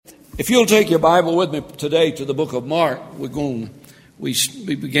If you'll take your Bible with me today to the book of Mark, we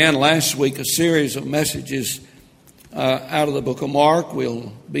began last week a series of messages out of the book of Mark.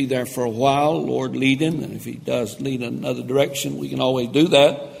 We'll be there for a while, Lord leading, and if He does lead in another direction, we can always do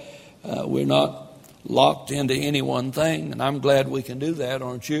that. We're not locked into any one thing, and I'm glad we can do that,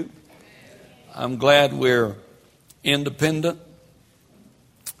 aren't you? I'm glad we're independent.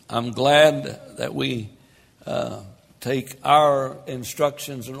 I'm glad that we take our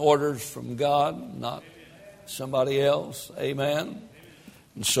instructions and orders from God, not somebody else. Amen.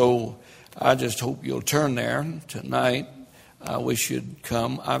 And so I just hope you'll turn there tonight. I wish you'd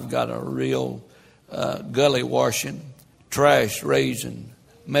come. I've got a real gully washing, trash raising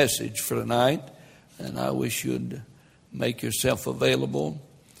message for tonight, and I wish you'd make yourself available.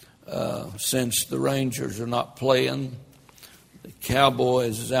 Since the Rangers are not playing, the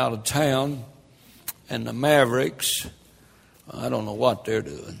Cowboys is out of town, and the Mavericks, I don't know what they're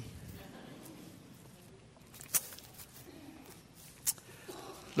doing.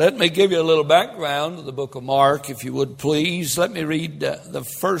 Let me give you a little background to the book of Mark, if you would please. Let me read the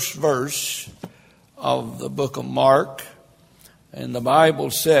first verse of the book of Mark. And the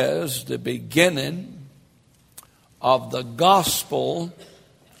Bible says, the beginning of the gospel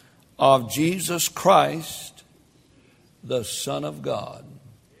of Jesus Christ, the Son of God.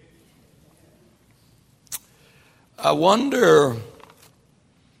 I wonder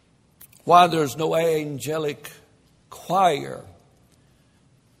why there's no angelic choir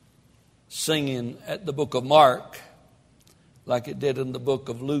singing at the book of Mark like it did in the book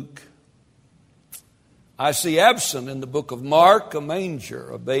of Luke. I see absent in the book of Mark a manger,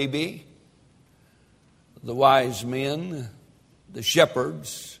 a baby, the wise men, the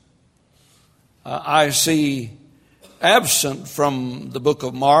shepherds. I see absent from the book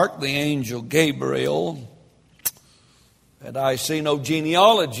of Mark the angel Gabriel. And I see no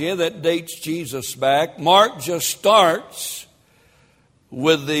genealogy that dates Jesus back. Mark just starts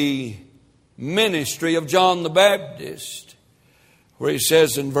with the ministry of John the Baptist, where he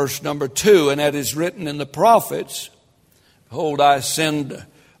says in verse number 2, and that is written in the prophets, behold, I send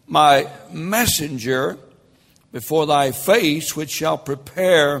my messenger before thy face, which shall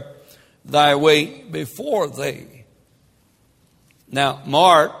prepare thy way before thee. Now,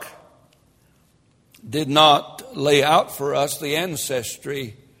 Mark did not lay out for us the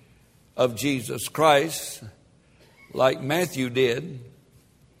ancestry of Jesus Christ like Matthew did.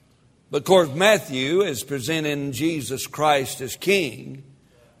 But of course, Matthew is presenting Jesus Christ as king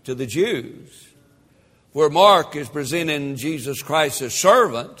to the Jews, where Mark is presenting Jesus Christ as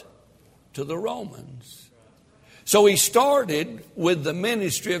servant to the Romans. So he started with the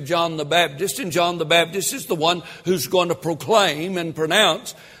ministry of John the Baptist, and John the Baptist is the one who's going to proclaim and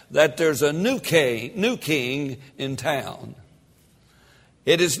pronounce that there's a new king in town.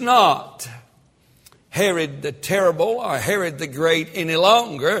 It is not Herod the Terrible or Herod the Great any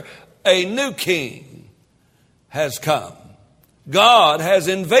longer. A new king has come. God has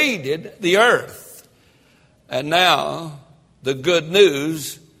invaded the earth. And now the good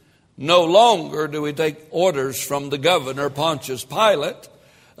news, no longer do we take orders from the governor Pontius Pilate.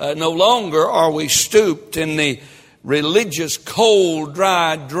 No longer are we stooped in the religious, cold,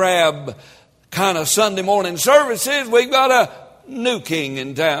 dry, drab kind of Sunday morning services. We've got a new king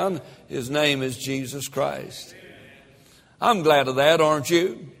in town. His name is Jesus Christ. I'm glad of that, aren't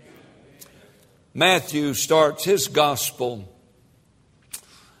you? Matthew starts his gospel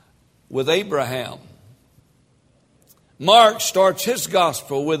with Abraham. Mark starts his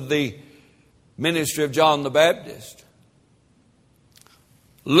gospel with the ministry of John the Baptist.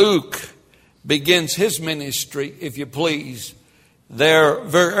 Luke begins his ministry, if you please, there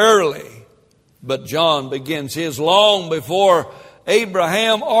very early. But John begins his long before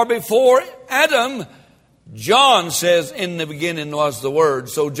Abraham or before Adam. John says, in the beginning was the Word.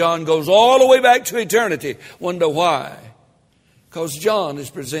 So John goes all the way back to eternity. Wonder why? Because John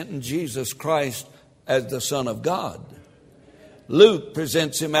is presenting Jesus Christ as the Son of God. Luke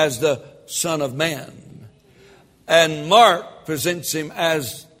presents Him as the Son of Man. And Mark presents Him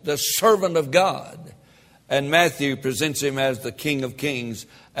as the servant of God. And Matthew presents Him as the King of Kings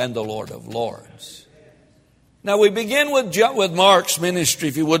and the Lord of Lords. Now we begin with Mark's ministry,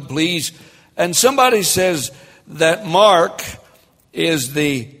 if you would please. And somebody says that Mark is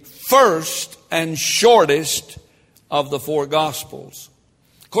the first and shortest of the four Gospels.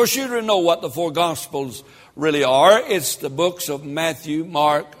 Of course, you don't know what the four Gospels really are. It's the books of Matthew,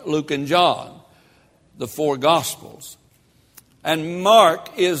 Mark, Luke, and John. The four Gospels. And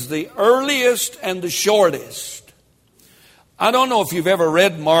Mark is the earliest and the shortest. I don't know if you've ever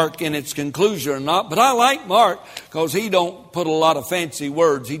read Mark in its conclusion or not, but I like Mark because he don't put a lot of fancy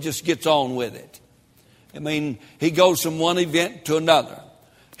words. He just gets on with it. I mean, he goes from one event to another.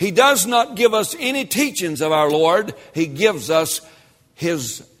 He does not give us any teachings of our Lord. He gives us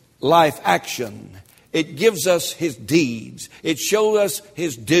His life action. It gives us His deeds. It shows us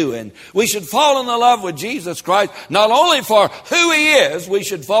His doing. We should fall in love with Jesus Christ, not only for who He is, we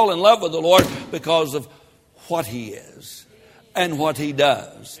should fall in love with the Lord because of what He is and what He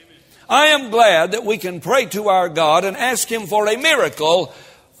does. I am glad that we can pray to our God and ask Him for a miracle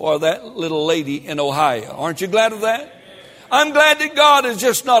for that little lady in Ohio. Aren't you glad of that? I'm glad that God is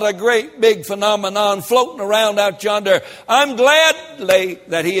just not a great big phenomenon floating around out yonder. I'm glad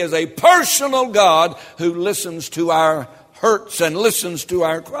that He is a personal God who listens to our hurts and listens to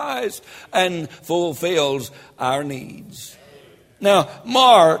our cries and fulfills our needs. Now,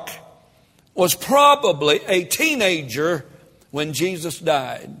 Mark was probably a teenager when Jesus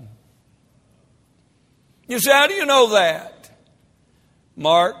died. You say, how do you know that?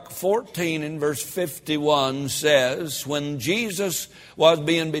 Mark 14 in verse 51 says, when Jesus was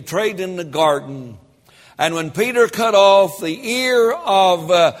being betrayed in the garden, and when Peter cut off the ear of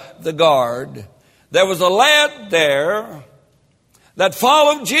the guard, there was a lad there that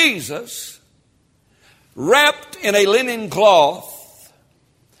followed Jesus, wrapped in a linen cloth.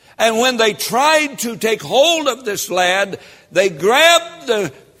 And when they tried to take hold of this lad, they grabbed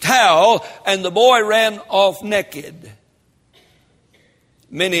the towel and the boy ran off naked.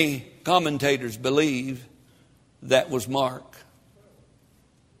 Many commentators believe that was Mark,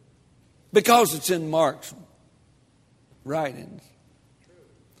 because it's in Mark's writings.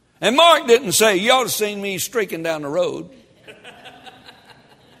 And Mark didn't say, you ought to seen me streaking down the road.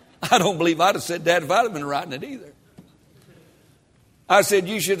 I don't believe I'd have said that if I'd have been writing it either. I said,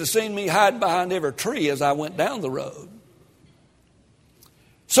 you should have seen me hide behind every tree as I went down the road.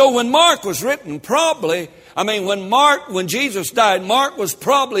 So when Mark was written, when Jesus died, Mark was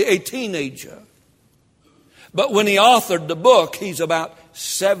probably a teenager. But when he authored the book, he's about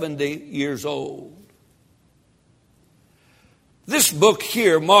 70 years old. This book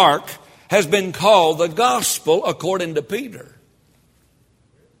here, Mark, has been called the Gospel according to Peter.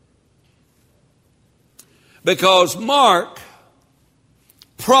 Because Mark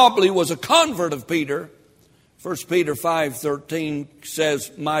probably was a convert of Peter. 1 Peter 5:13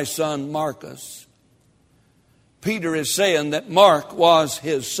 says, my son Marcus. Peter is saying that Mark was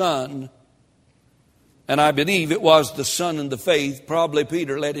his son. And I believe it was the son in the faith. Probably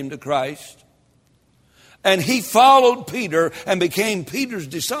Peter led him to Christ. And he followed Peter and became Peter's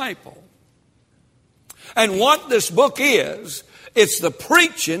disciple. And what this book is, it's the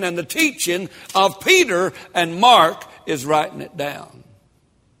preaching and the teaching of Peter, and Mark is writing it down.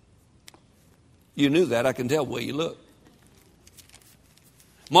 You knew that. I can tell the way you look.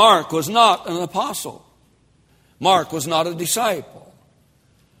 Mark was not an apostle. Mark was not a disciple.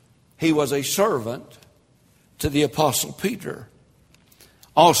 He was a servant to the apostle Peter.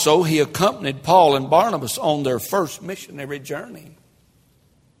 Also, he accompanied Paul and Barnabas on their first missionary journey.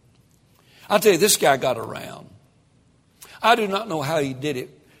 I'll tell you, this guy got around. I do not know how he did it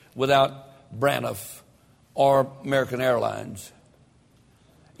without Braniff or American Airlines.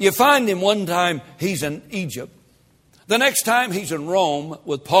 You find him one time, he's in Egypt. The next time, he's in Rome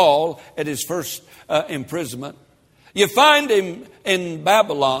with Paul at his first imprisonment. You find him in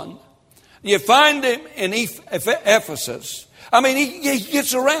Babylon. You find him in Ephesus. I mean, he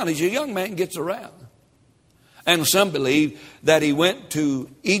gets around. He's a young man, gets around. And some believe that he went to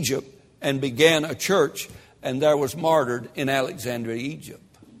Egypt and began a church, and there was martyred in Alexandria, Egypt.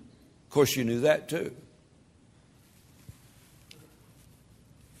 Of course, you knew that too.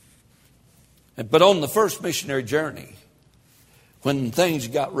 But on the first missionary journey, when things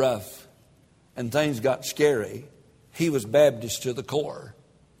got rough and things got scary, he was Baptist to the core.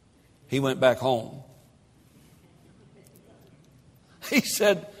 He went back home. He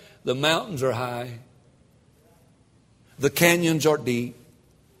said, the mountains are high. The canyons are deep.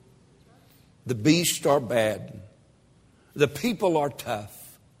 The beasts are bad. The people are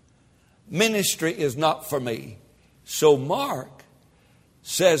tough. Ministry is not for me. So Mark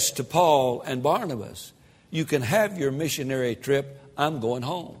says to Paul and Barnabas, you can have your missionary trip. I'm going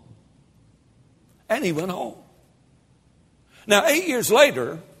home. And he went home. Now, 8 years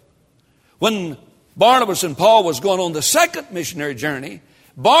later, when Barnabas and Paul was going on the second missionary journey,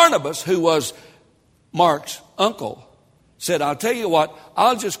 Barnabas, who was Mark's uncle, said, I'll tell you what,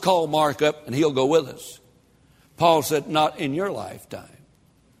 I'll just call Mark up and he'll go with us. Paul said, not in your lifetime.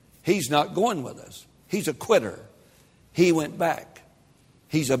 He's not going with us. He's a quitter. He went back.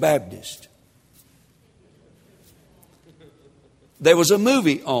 He's a Baptist. there was a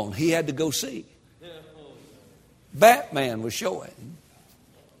movie on he had to go see. Batman was showing.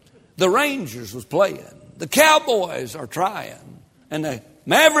 The Rangers was playing. The Cowboys are trying. And the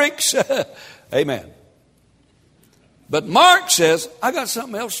Mavericks, amen. But Mark says, I got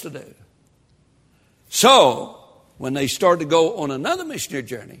something else to do. So, when they started to go on another missionary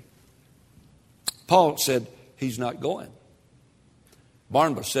journey, Paul said, he's not going.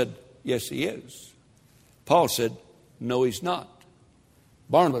 Barnabas said, yes, he is. Paul said, no, he's not.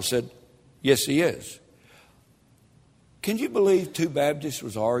 Barnabas said, yes, he is. Can you believe two Baptists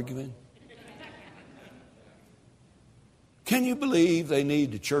was arguing? Can you believe they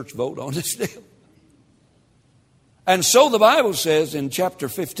need a church vote on this deal? And so the Bible says in chapter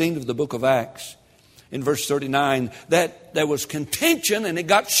 15 of the book of Acts, in verse 39, that there was contention and it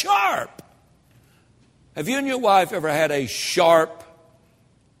got sharp. Have you and your wife ever had a sharp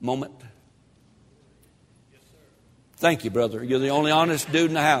moment? Yes, sir. Thank you, brother. You're the only honest dude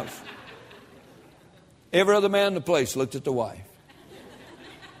in the house. Every other man in the place looked at the wife.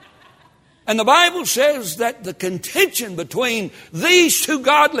 And the Bible says that the contention between these two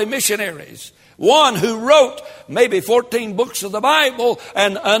godly missionaries, one who wrote maybe 14 books of the Bible,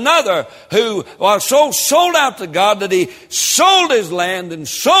 and another who was so sold out to God that he sold his land and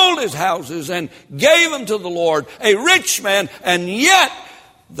sold his houses and gave them to the Lord, a rich man, and yet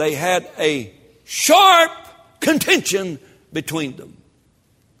they had a sharp contention between them.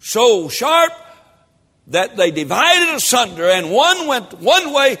 So sharp that they divided asunder, and one went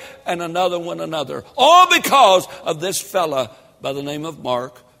one way and another went another. All because of this fella by the name of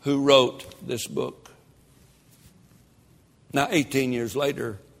Mark who wrote this book. Now, 18 years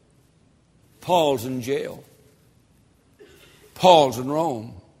later, Paul's in jail. Paul's in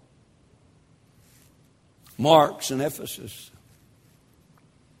Rome. Mark's in Ephesus.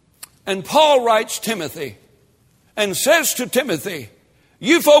 And Paul writes Timothy and says to Timothy,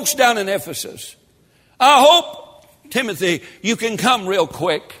 you folks down in Ephesus, I hope, Timothy, you can come real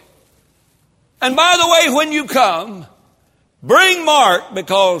quick. And by the way, when you come, bring Mark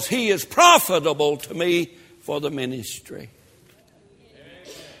because he is profitable to me for the ministry.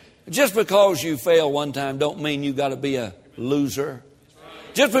 Just because you fail one time don't mean you got to be a loser.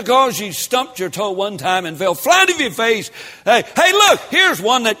 Just because you stumped your toe one time and fell flat on your face. Hey, look, here's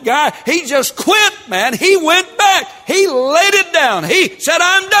one, that guy, he just quit, man. He went back. He laid it down. He said,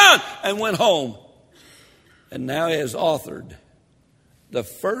 I'm done, and went home. And now he has authored the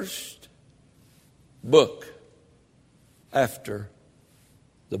first book after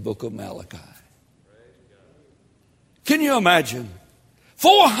the book of Malachi. Can you imagine?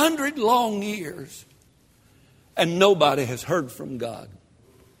 400 long years and nobody has heard from God.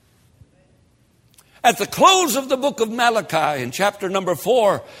 At the close of the book of Malachi, in chapter number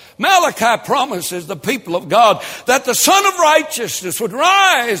 4, Malachi promises the people of God that the Son of Righteousness would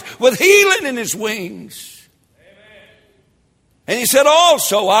rise with healing in his wings. And he said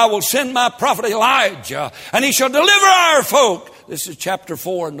also, I will send my prophet Elijah, and he shall deliver our folk. This is chapter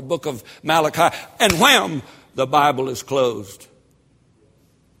 4 in the book of Malachi. And wham, the Bible is closed.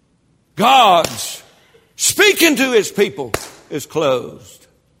 God's speaking to his people is closed.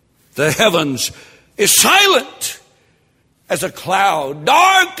 The heavens is silent as a cloud,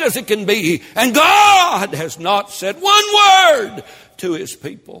 dark as it can be. And God has not said one word to his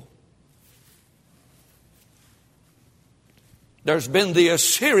people. There's been the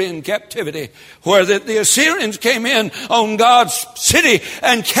Assyrian captivity, where the Assyrians came in on God's city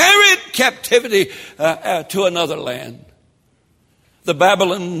and carried captivity to another land. The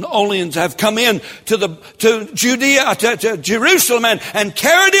Babylonians have come in to Judea, to Jerusalem, and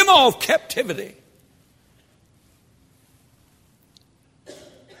carried him off captivity.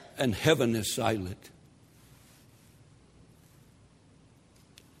 And heaven is silent,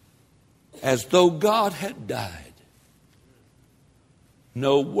 as though God had died.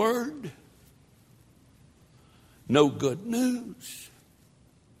 No word, no good news,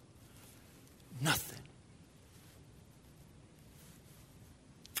 nothing.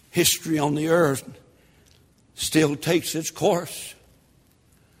 History on the earth still takes its course.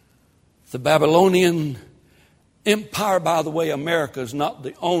 The Babylonian Empire, by the way, America is not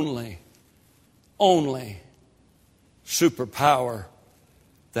the only superpower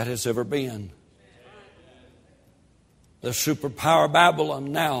that has ever been. The superpower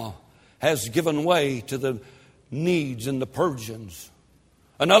Babylon now has given way to the Medes and the Persians.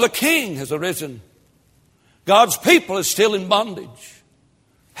 Another king has arisen. God's people is still in bondage.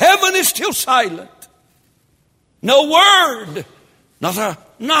 Heaven is still silent. No word, not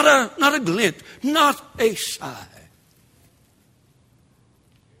a glint, not a sigh.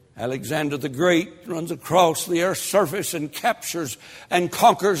 Alexander the Great runs across the earth's surface and captures and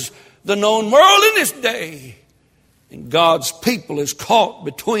conquers the known world in his day. And God's people is caught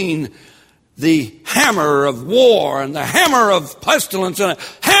between the hammer of war and the hammer of pestilence and the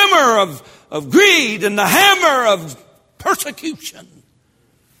hammer of greed and the hammer of persecution.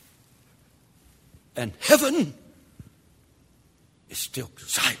 And heaven is still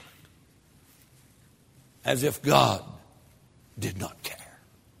silent, as if God did not care.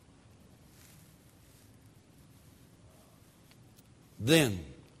 Then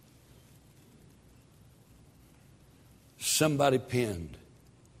somebody penned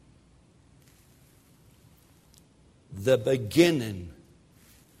the beginning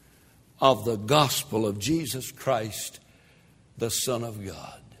of the gospel of Jesus Christ, the Son of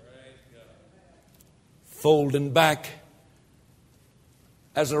God. Folding back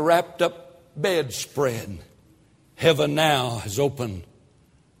as a wrapped up bedspread, heaven now has opened.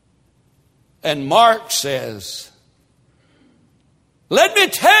 And Mark says, let me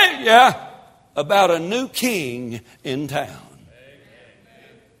tell you about a new king in town.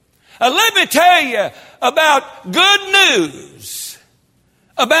 Let me tell you about good news,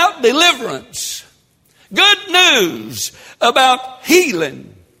 about deliverance, good news about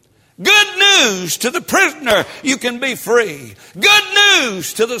healing, good news to the prisoner, you can be free. Good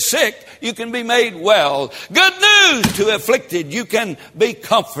news to the sick, you can be made well. Good news to afflicted, you can be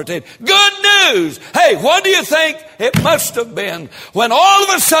comforted. Good news. Hey, what do you think it must have been when all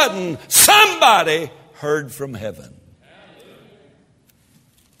of a sudden somebody heard from heaven?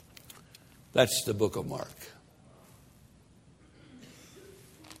 That's the book of Mark.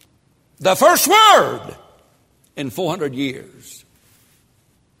 The first word in 400 years.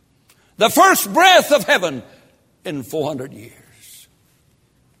 The first breath of heaven in 400 years.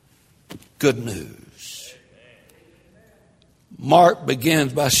 Good news. Mark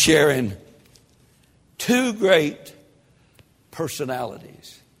begins by sharing two great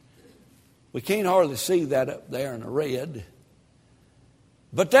personalities. We can't hardly see that up there in the red.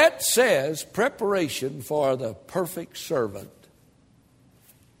 But that says preparation for the perfect servant.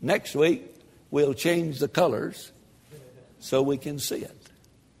 Next week, we'll change the colors so we can see it.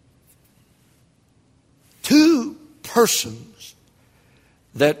 Two persons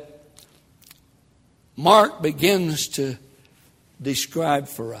that Mark begins to describe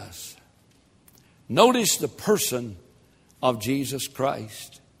for us. Notice the person of Jesus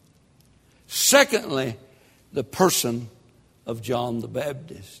Christ. Secondly, the person of John the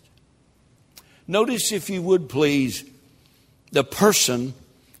Baptist. Notice, if you would please, the person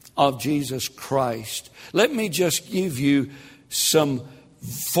of Jesus Christ. Let me just give you some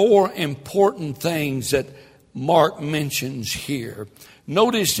 4 important things that Mark mentions here.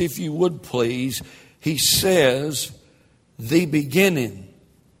 Notice, if you would please, he says, the beginning.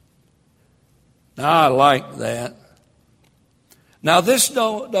 Now, I like that. Now, this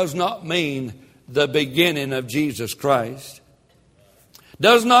does not mean the beginning of Jesus Christ.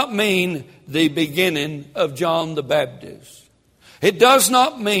 Does not mean the beginning of John the Baptist. It does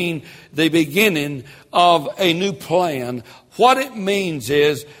not mean the beginning of a new plan. What it means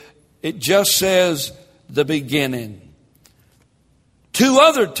is, it just says the beginning. 2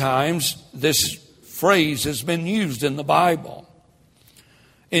 other times this phrase has been used in the Bible.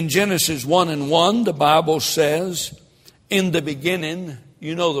 In Genesis 1:1, the Bible says, in the beginning,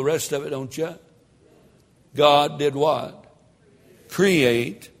 you know the rest of it, don't you? God did what?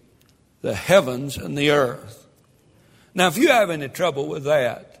 Create the heavens and the earth. Now, if you have any trouble with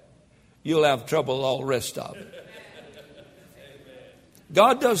that, you'll have trouble with all the rest of it.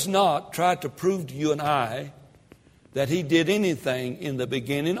 God does not try to prove to you and I that He did anything in the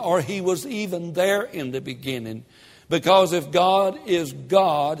beginning, or He was even there in the beginning. Because if God is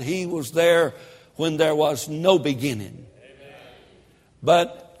God, He was there when there was no beginning.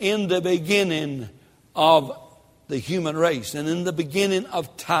 But in the beginning of the human race, and in the beginning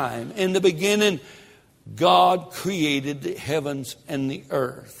of time, in the beginning, God created the heavens and the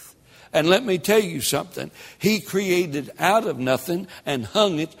earth. And let me tell you something. He created out of nothing and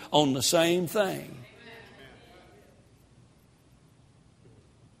hung it on the same thing.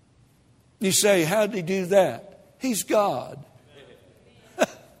 You say, how did He do that? He's God.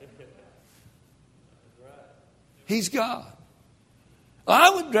 He's God. I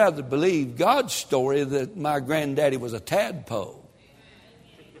would rather believe God's story that my granddaddy was a tadpole.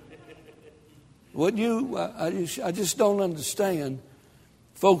 Wouldn't you? I just don't understand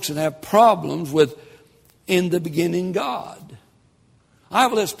folks that have problems with in the beginning God. I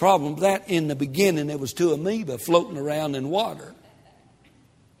have less problem with that. In the beginning it was 2 amoeba floating around in water.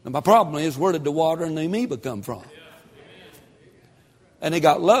 And my problem is, where did the water and the amoeba come from? And they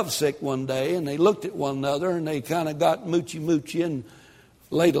got lovesick one day, and they looked at one another, and they kind of got moochy-moochy and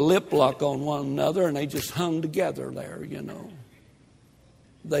laid a lip lock on one another, and they just hung together there, you know.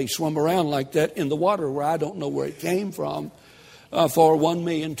 They swim around like that in the water where I don't know where it came from for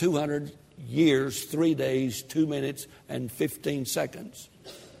 1,200,000 years, 3 days, 2 minutes, and 15 seconds.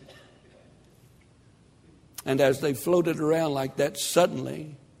 And as they floated around like that,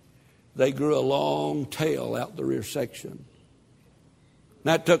 suddenly they grew a long tail out the rear section. And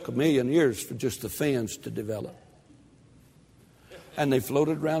that took 1,000,000 years for just the fins to develop. And they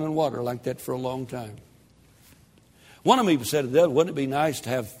floated around in water like that for a long time. One of them even said to the other, wouldn't it be nice to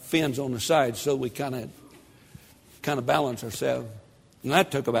have fins on the side so we kind of balance ourselves? And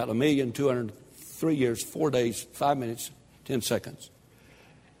that took about 1,203 years, 4 days, 5 minutes, 10 seconds.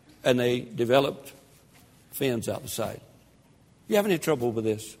 And they developed fins out the side. You have any trouble with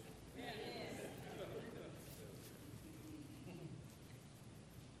this?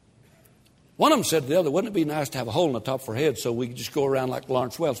 One of them said to the other, wouldn't it be nice to have a hole in the top of our head so we could just go around like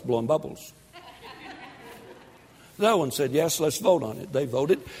Lawrence Welch blowing bubbles? The other one said, yes, let's vote on it. They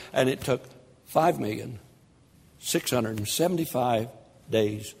voted, and it took 5,675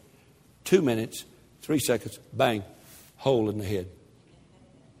 days, 2 minutes, 3 seconds, bang, hole in the head.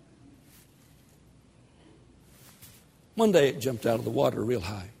 One day it jumped out of the water real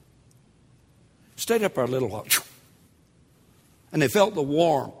high. Stayed up there a little while. And they felt the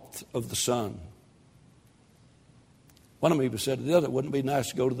warmth of the sun. One of them even said to the other, wouldn't it be nice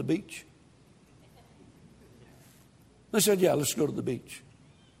to go to the beach? They said, yeah, let's go to the beach.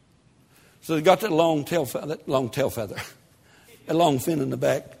 So they got that long tail feather, that long fin in the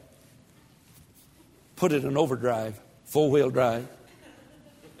back, put it in overdrive, 4-wheel drive,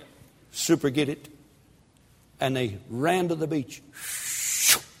 super get it, and they ran to the beach,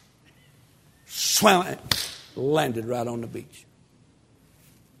 swam, landed right on the beach.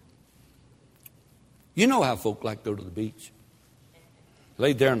 You know how folk like to go to the beach.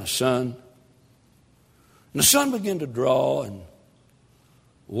 Laid there in the sun. And the sun began to draw and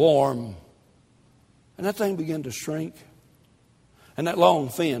warm. And that thing began to shrink. And that long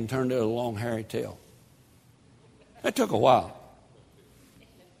fin turned into a long hairy tail. That took a while.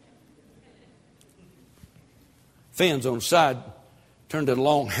 Fins on the side turned into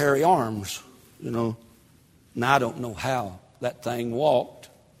long hairy arms, you know. Now I don't know how that thing walked.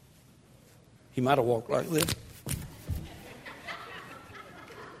 He might have walked like this.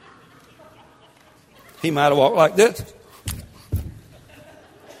 He might have walked like this.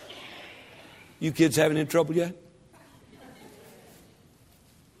 You kids having any trouble yet?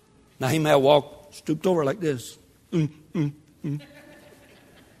 Now he may have walked stooped over like this. Or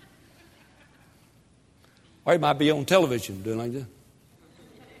he might be on television doing like this.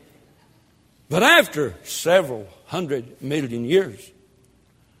 But after several 100,000,000 years,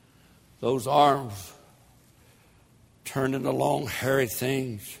 those arms turned into long, hairy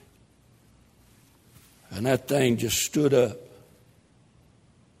things. And that thing just stood up.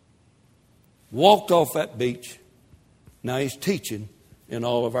 Walked off that beach. Now he's teaching in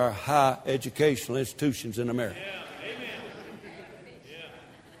all of our high educational institutions in America. Yeah, amen. Yeah.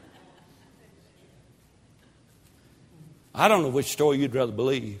 I don't know which story you'd rather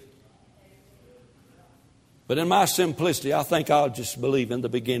believe. But in my simplicity, I think I'll just believe in the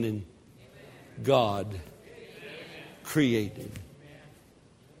beginning, God created.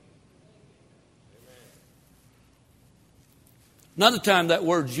 Another time that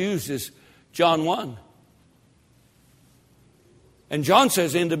word's used is John 1. And John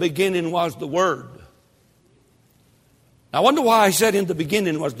says, in the beginning was the Word. I wonder why I said in the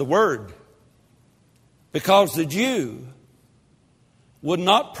beginning was the Word. Because the Jew would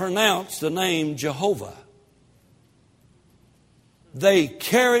not pronounce the name Jehovah. They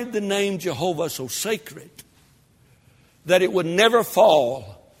carried the name Jehovah so sacred that it would never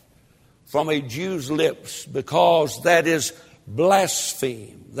fall from a Jew's lips, because that is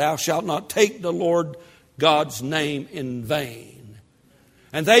blaspheme. Thou shalt not take the Lord God's name in vain.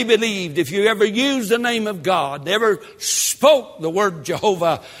 And they believed if you ever used the name of God, never spoke the word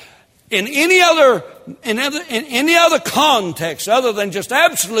Jehovah in any other context other than just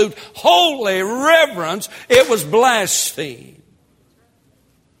absolute holy reverence, it was blaspheme.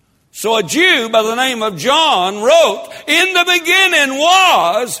 So a Jew by the name of John wrote, in the beginning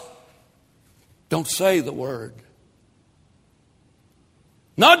was, don't say the word.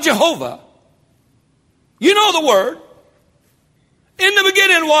 Not Jehovah. You know the word. In the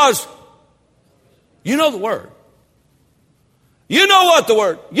beginning was. You know the word. You know what the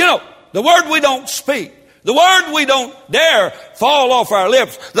word. You know, the word we don't speak. The word we don't dare fall off our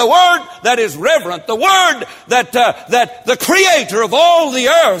lips. The word that is reverent. The word that the creator of all the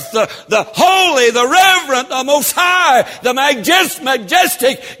earth, the holy, the reverent, the most high, the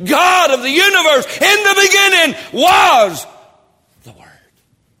majestic God of the universe in the beginning was the Word.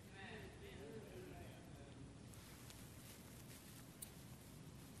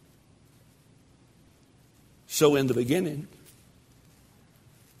 So in the beginning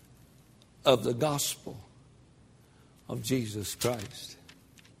of the gospel of Jesus Christ,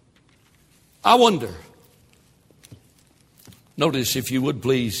 I wonder, notice if you would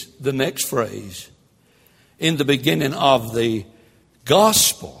please the next phrase, in the beginning of the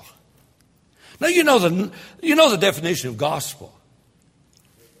gospel. Now you know the definition of gospel.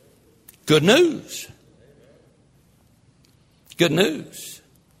 Good news. Good news.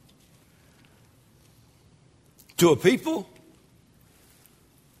 To a people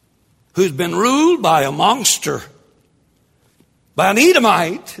who's been ruled by a monster, by an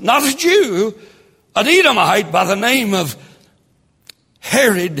Edomite, not a Jew, an Edomite by the name of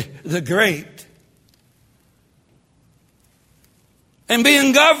Herod the Great. And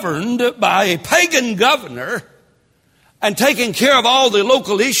being governed by a pagan governor and taking care of all the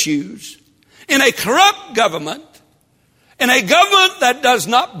local issues in a corrupt government, in a government that does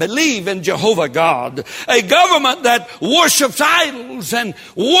not believe in Jehovah God, a government that worships idols and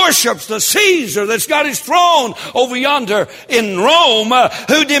worships the Caesar that's got his throne over yonder in Rome,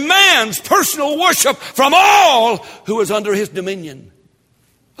 who demands personal worship from all who is under his dominion.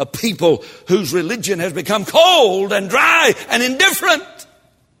 A people whose religion has become cold and dry and indifferent.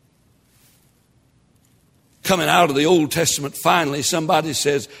 Coming out of the Old Testament, finally somebody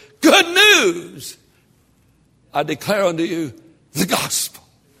says, good news! I declare unto you the gospel.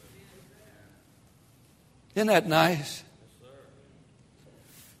 Isn't that nice?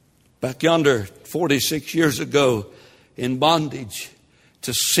 Back yonder 46 years ago in bondage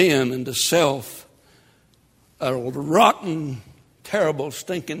to sin and to self, a rotten, terrible,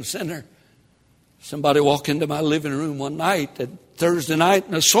 stinking sinner. Somebody walked into my living room one night, Thursday night,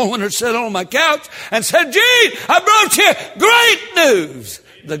 and a soul winner sat on my couch and said, Gene, I brought you great news,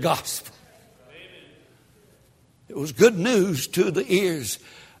 the gospel. It was good news to the ears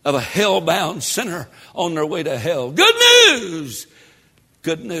of a hell-bound sinner on their way to hell. Good news!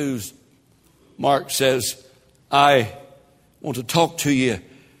 Good news. Mark says, I want to talk to you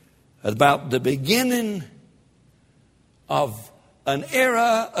about the beginning of an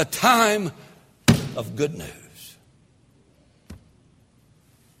era, a time of good news.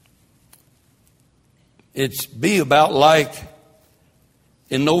 It's be about like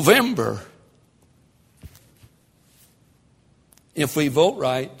in November, if we vote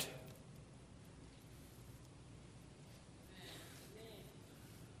right,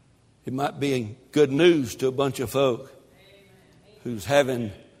 it might be good news to a bunch of folk who's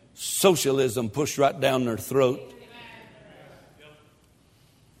having socialism pushed right down their throat,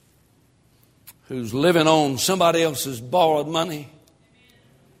 who's living on somebody else's borrowed money.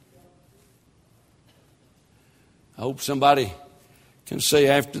 I hope somebody can say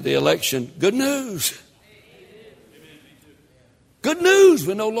after the election, good news. Good news,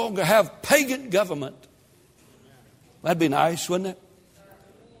 we no longer have pagan government. That'd be nice, wouldn't it?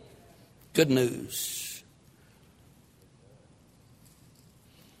 Good news.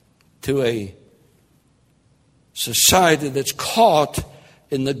 To a society that's caught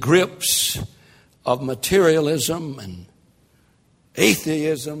in the grips of materialism and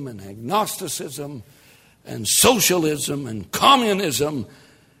atheism and agnosticism and socialism and communism.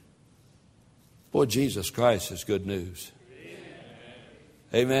 Boy, Jesus Christ is good news.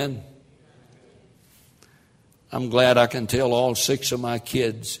 Amen. I'm glad I can tell all 6 of my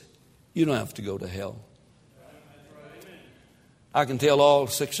kids, you don't have to go to hell. I can tell all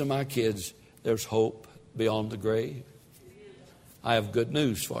 6 of my kids, there's hope beyond the grave. I have good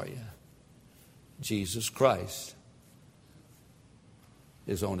news for you. Jesus Christ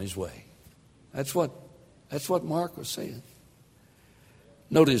is on his way. That's what Mark was saying.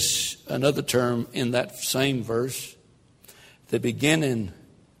 Notice another term in that same verse, the beginning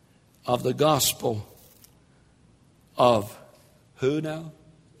of the gospel of who now?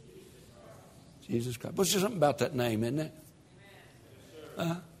 Jesus Christ. But there's something about that name, isn't it?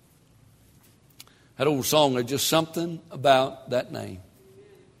 That old song, there's just something about that name.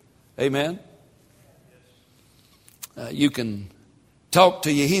 Amen? You can talk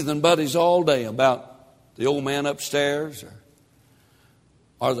to your heathen buddies all day about the old man upstairs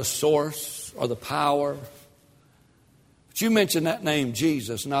or the source or the power. But you mention that name,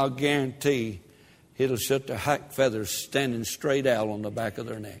 Jesus, and I'll guarantee it'll shut their hack feathers standing straight out on the back of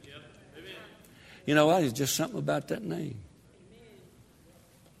their neck. You know what? It's just something about that name.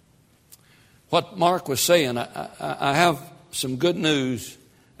 What Mark was saying, I have some good news.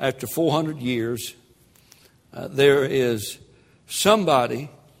 After 400 years, there is somebody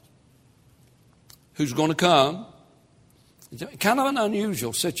who's going to come. It's kind of an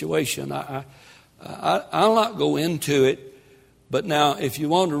unusual situation. I'll not go into it. But now, if you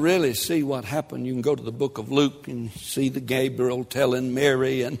want to really see what happened, you can go to the book of Luke and see the Gabriel telling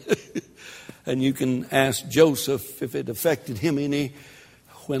Mary, and and you can ask Joseph if it affected him any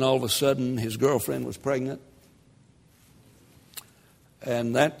when all of a sudden his girlfriend was pregnant.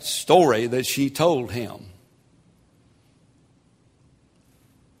 And that story that she told him.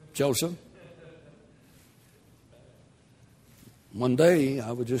 Joseph, one day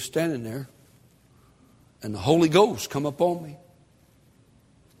I was just standing there and the Holy Ghost come upon me.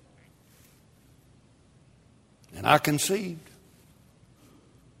 And I conceived.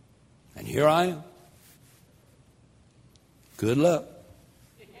 And here I am. Good luck.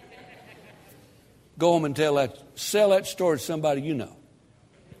 Go home and sell that story to somebody you know.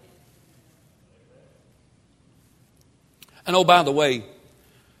 And oh, by the way,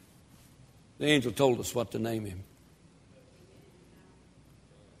 the angel told us what to name him.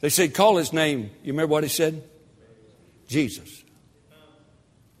 They said, call his name. You remember what he said? Jesus.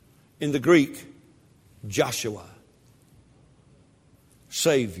 In the Greek, Joshua.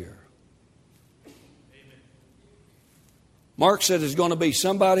 Savior. Mark said there's going to be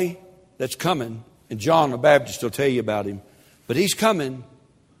somebody that's coming, and John the Baptist will tell you about him. But he's coming,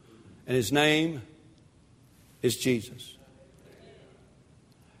 and his name is Jesus.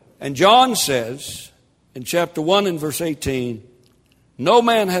 And John says in chapter 1 and verse 18, no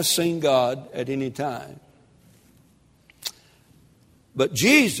man has seen God at any time. But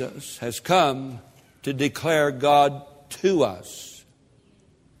Jesus has come to declare God to us.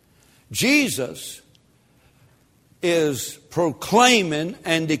 Jesus is proclaiming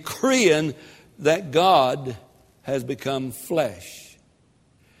and decreeing that God has become flesh,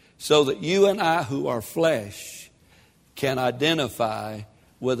 so that you and I who are flesh can identify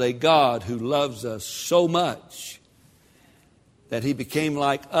with a God who loves us so much that he became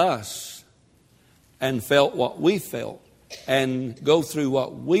like us and felt what we felt and go through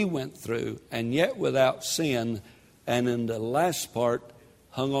what we went through, and yet without sin, and in the last part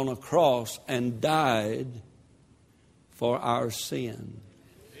hung on a cross and died for our sin.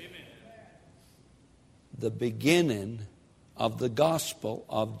 Amen. The beginning of the gospel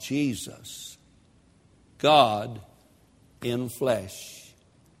of Jesus, God in flesh.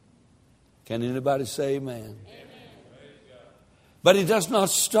 Can anybody say amen? Amen. But he does not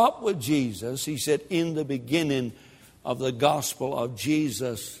stop with Jesus. He said, in the beginning of the gospel of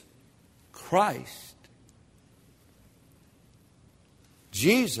Jesus Christ.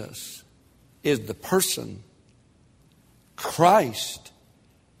 Jesus is the person. Christ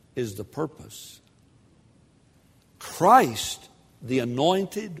is the purpose. Christ, the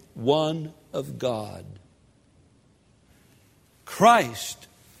anointed one of God. Christ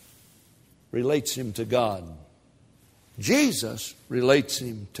relates him to God. Jesus relates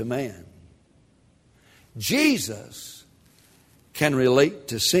him to man. Jesus can relate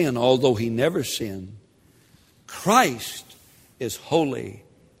to sin, although he never sinned. Christ is holy,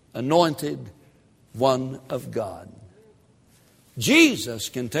 anointed one of God. Jesus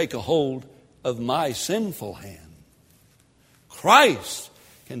can take a hold of my sinful hand. Christ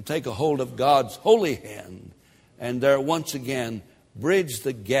can take a hold of God's holy hand, and there once again bridge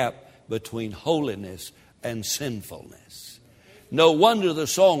the gap between holiness and sinfulness. No wonder the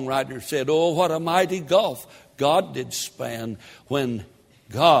songwriter said, oh, what a mighty gulf God did span when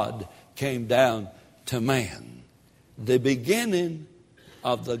God came down to man. The beginning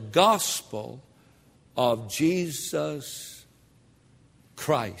of the gospel of Jesus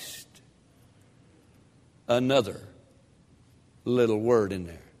Christ. Another little word in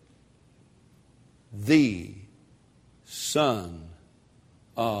there. The Son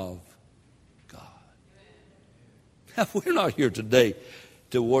of God. Now, we're not here today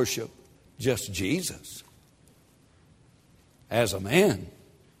to worship just Jesus as a man.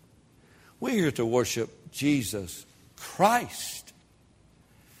 We're here to worship Jesus Christ,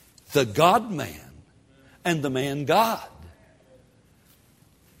 the God-man and the man-God,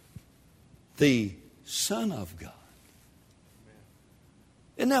 the Son of God.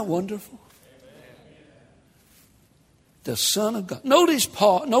 Isn't that wonderful? The Son of God.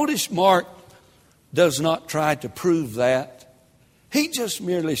 Notice Mark does not try to prove that. He just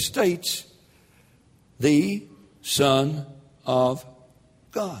merely states the Son of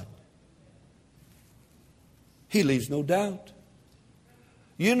God. He leaves no doubt.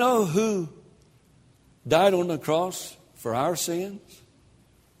 You know who died on the cross for our sins,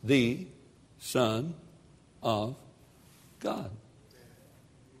 the Son of God.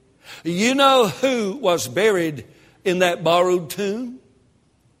 You know who was buried in that borrowed tomb?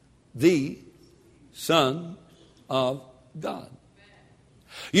 The Son of God.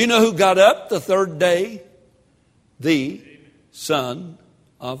 You know who got up the third day? The Son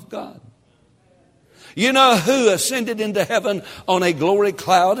of God. You know who ascended into heaven on a glory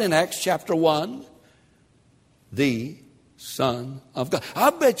cloud in Acts chapter 1? The Son of God. I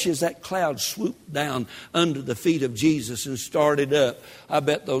bet you as that cloud swooped down under the feet of Jesus and started up, I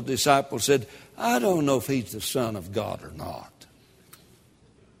bet those disciples said, I don't know if he's the Son of God or not.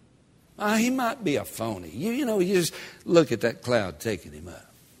 He might be a phony. You just look at that cloud taking him up.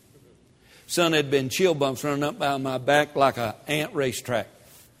 Son, had been chill bumps running up by my back like an ant racetrack.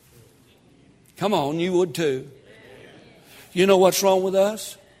 Come on, you would too. You know what's wrong with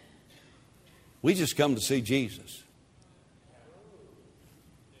us? We just come to see Jesus.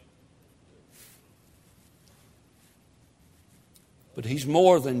 But he's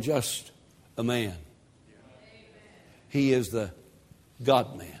more than just a man. He is the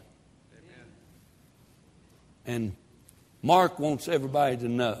God-man. And Mark wants everybody to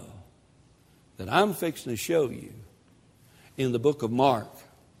know that I'm fixing to show you in the book of Mark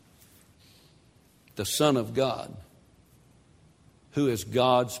the Son of God, who is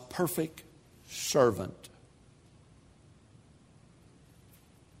God's perfect servant.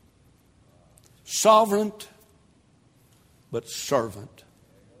 Sovereign, but servant.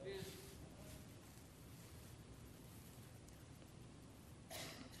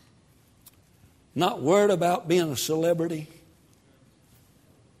 Not worried about being a celebrity,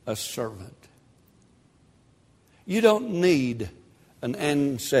 a servant. You don't need an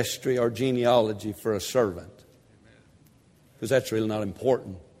ancestry or genealogy for a servant, because that's really not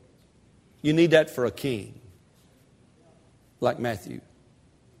important. You need that for a king, like Matthew.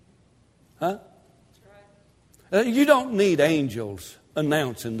 Huh? You don't need angels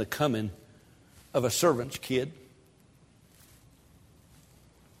announcing the coming of a servant's kid.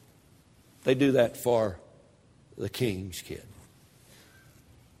 They do that for the king's kid.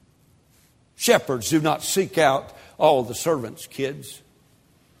 Shepherds do not seek out all the servants' kids.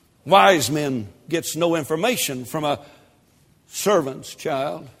 Wise men gets no information from a servant's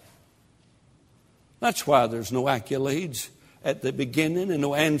child. That's why there's no accolades at the beginning and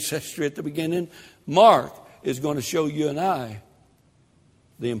no ancestry at the beginning. Mark is going to show you and I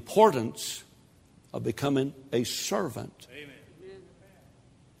the importance of becoming a servant. Amen.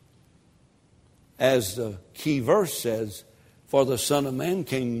 As the key verse says, for the Son of Man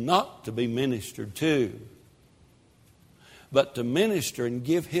came not to be ministered to, but to minister and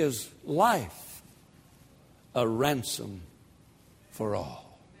give his life a ransom for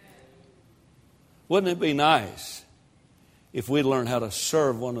all. Wouldn't it be nice if we learned how to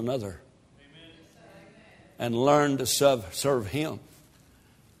serve one another and learn to serve him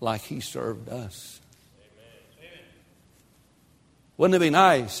like he served us? Wouldn't it be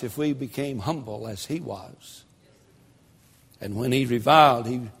nice if we became humble as he was? And when he reviled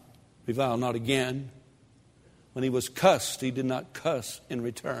not again. When he was cussed, he did not cuss in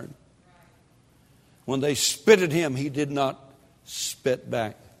return. When they spit at him, he did not spit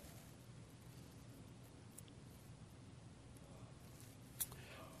back.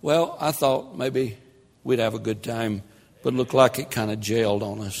 Well, I thought maybe we'd have a good time, but it looked like it kind of jailed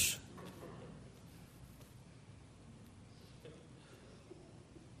on us.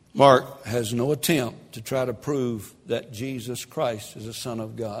 Mark has no attempt to try to prove that Jesus Christ is the Son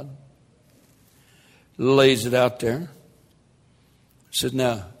of God. Lays it out there. Says,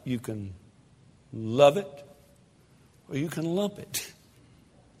 now you can love it or you can lump it.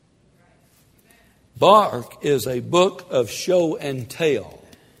 Mark is a book of show and tell.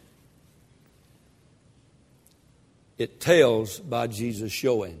 It tells by Jesus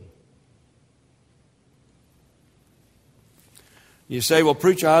showing. You say, well,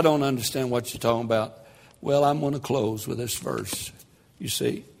 preacher, I don't understand what you're talking about. Well, I'm going to close with this verse. You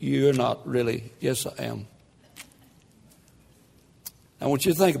see, you're not really. Yes, I am. I want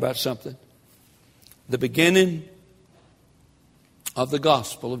you to think about something. The beginning of the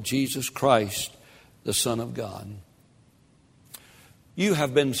gospel of Jesus Christ, the Son of God. You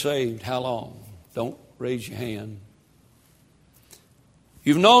have been saved how long? Don't raise your hand.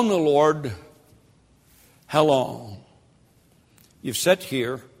 You've known the Lord how long? You've sat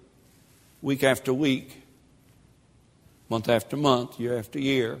here week after week, month after month, year after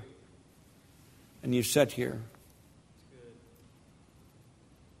year, and you've sat here.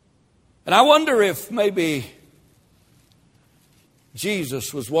 And I wonder if maybe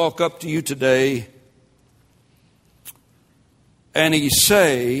Jesus was walk up to you today And he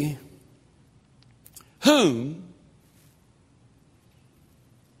say, whom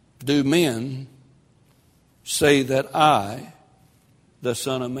do men say that I, the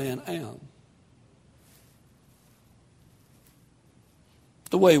Son of Man, am?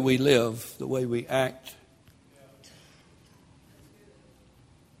 The way we live, the way we act.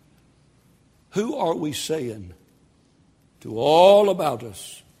 Who are we saying to all about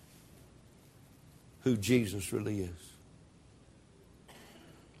us who Jesus really is?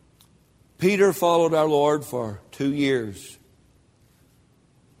 Peter followed our Lord for 2 years.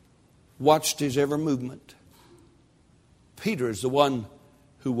 Watched his every movement. Peter is the one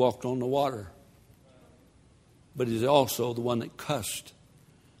who walked on the water. But he's also the one that cussed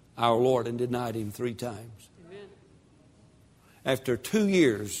our Lord and denied him 3 times. Amen. After 2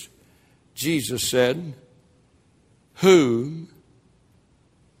 years, Jesus said, whom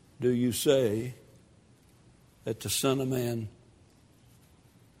do you say that the Son of Man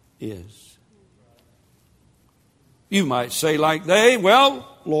is? You might say like they,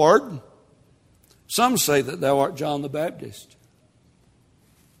 well, Lord, some say that thou art John the Baptist.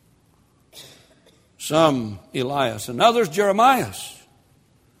 Some Elias, and others Jeremiah,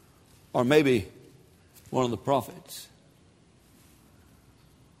 or maybe one of the prophets.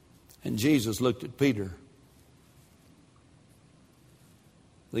 And Jesus looked at Peter.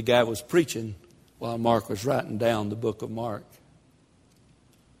 The guy was preaching while Mark was writing down the book of Mark.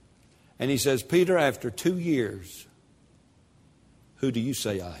 And he says, Peter, after 2 years, who do you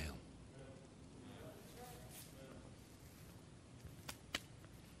say I am?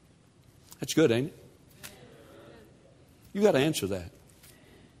 That's good, ain't it? You got to answer that.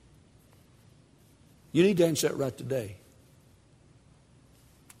 You need to answer that right today.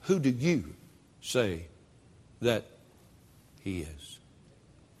 Who do you say that he is?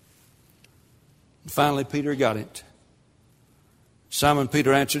 And finally, Peter got it. Simon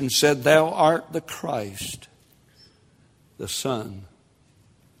Peter answered and said, thou art the Christ, the Son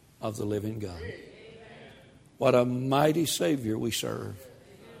of the living God. What a mighty Savior we serve.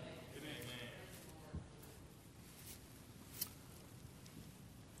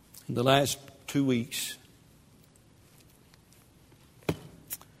 In the last 2 weeks,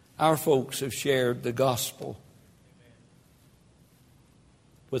 our folks have shared the gospel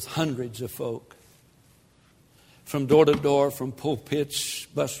with hundreds of folk. From door to door, from pulpits,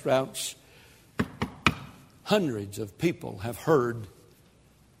 bus routes, hundreds of people have heard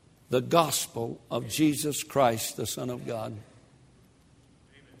the gospel of Jesus Christ, the Son of God.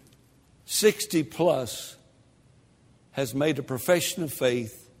 60 plus has made a profession of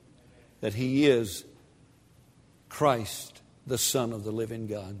faith that he is Christ, the Son of the living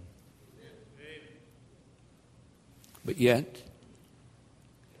God. But yet,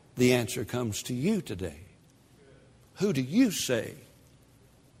 the answer comes to you today. Who do you say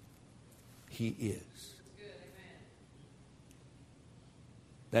he is?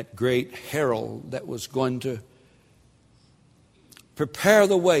 That great herald that was going to prepare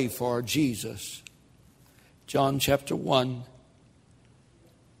the way for Jesus. John chapter 1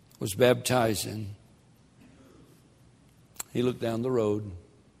 was baptizing. He looked down the road,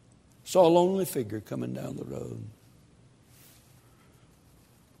 saw a lonely figure coming down the road.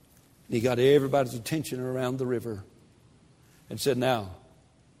 He got everybody's attention around the river and said, now,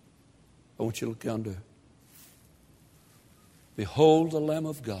 I want you to look yonder. Behold the Lamb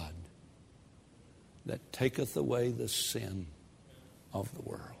of God that taketh away the sin of the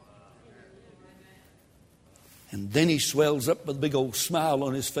world. And then he swells up with a big old smile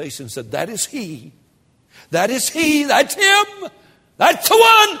on his face and said, that is he. That is he. That's him. That's the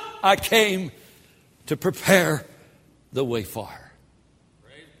one I came to prepare the way for.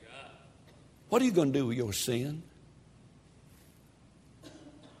 Praise God. What are you going to do with your sin?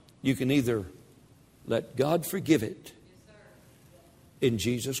 You can either let God forgive it in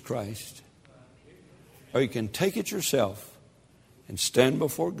Jesus Christ, or you can take it yourself and stand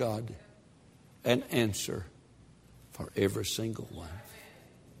before God and answer for every single one.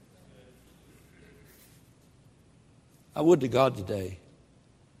 I would to God today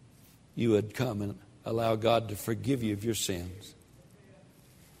you would come and allow God to forgive you of your sins.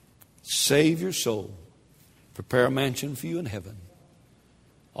 Save your soul. Prepare a mansion for you in heaven.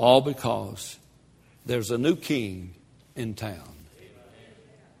 All because there's a new king in town.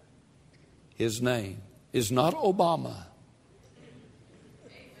 His name is not Obama.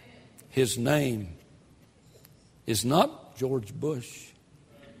 His name is not George Bush.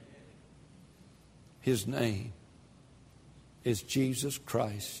 His name is Jesus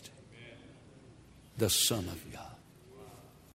Christ, the Son of God.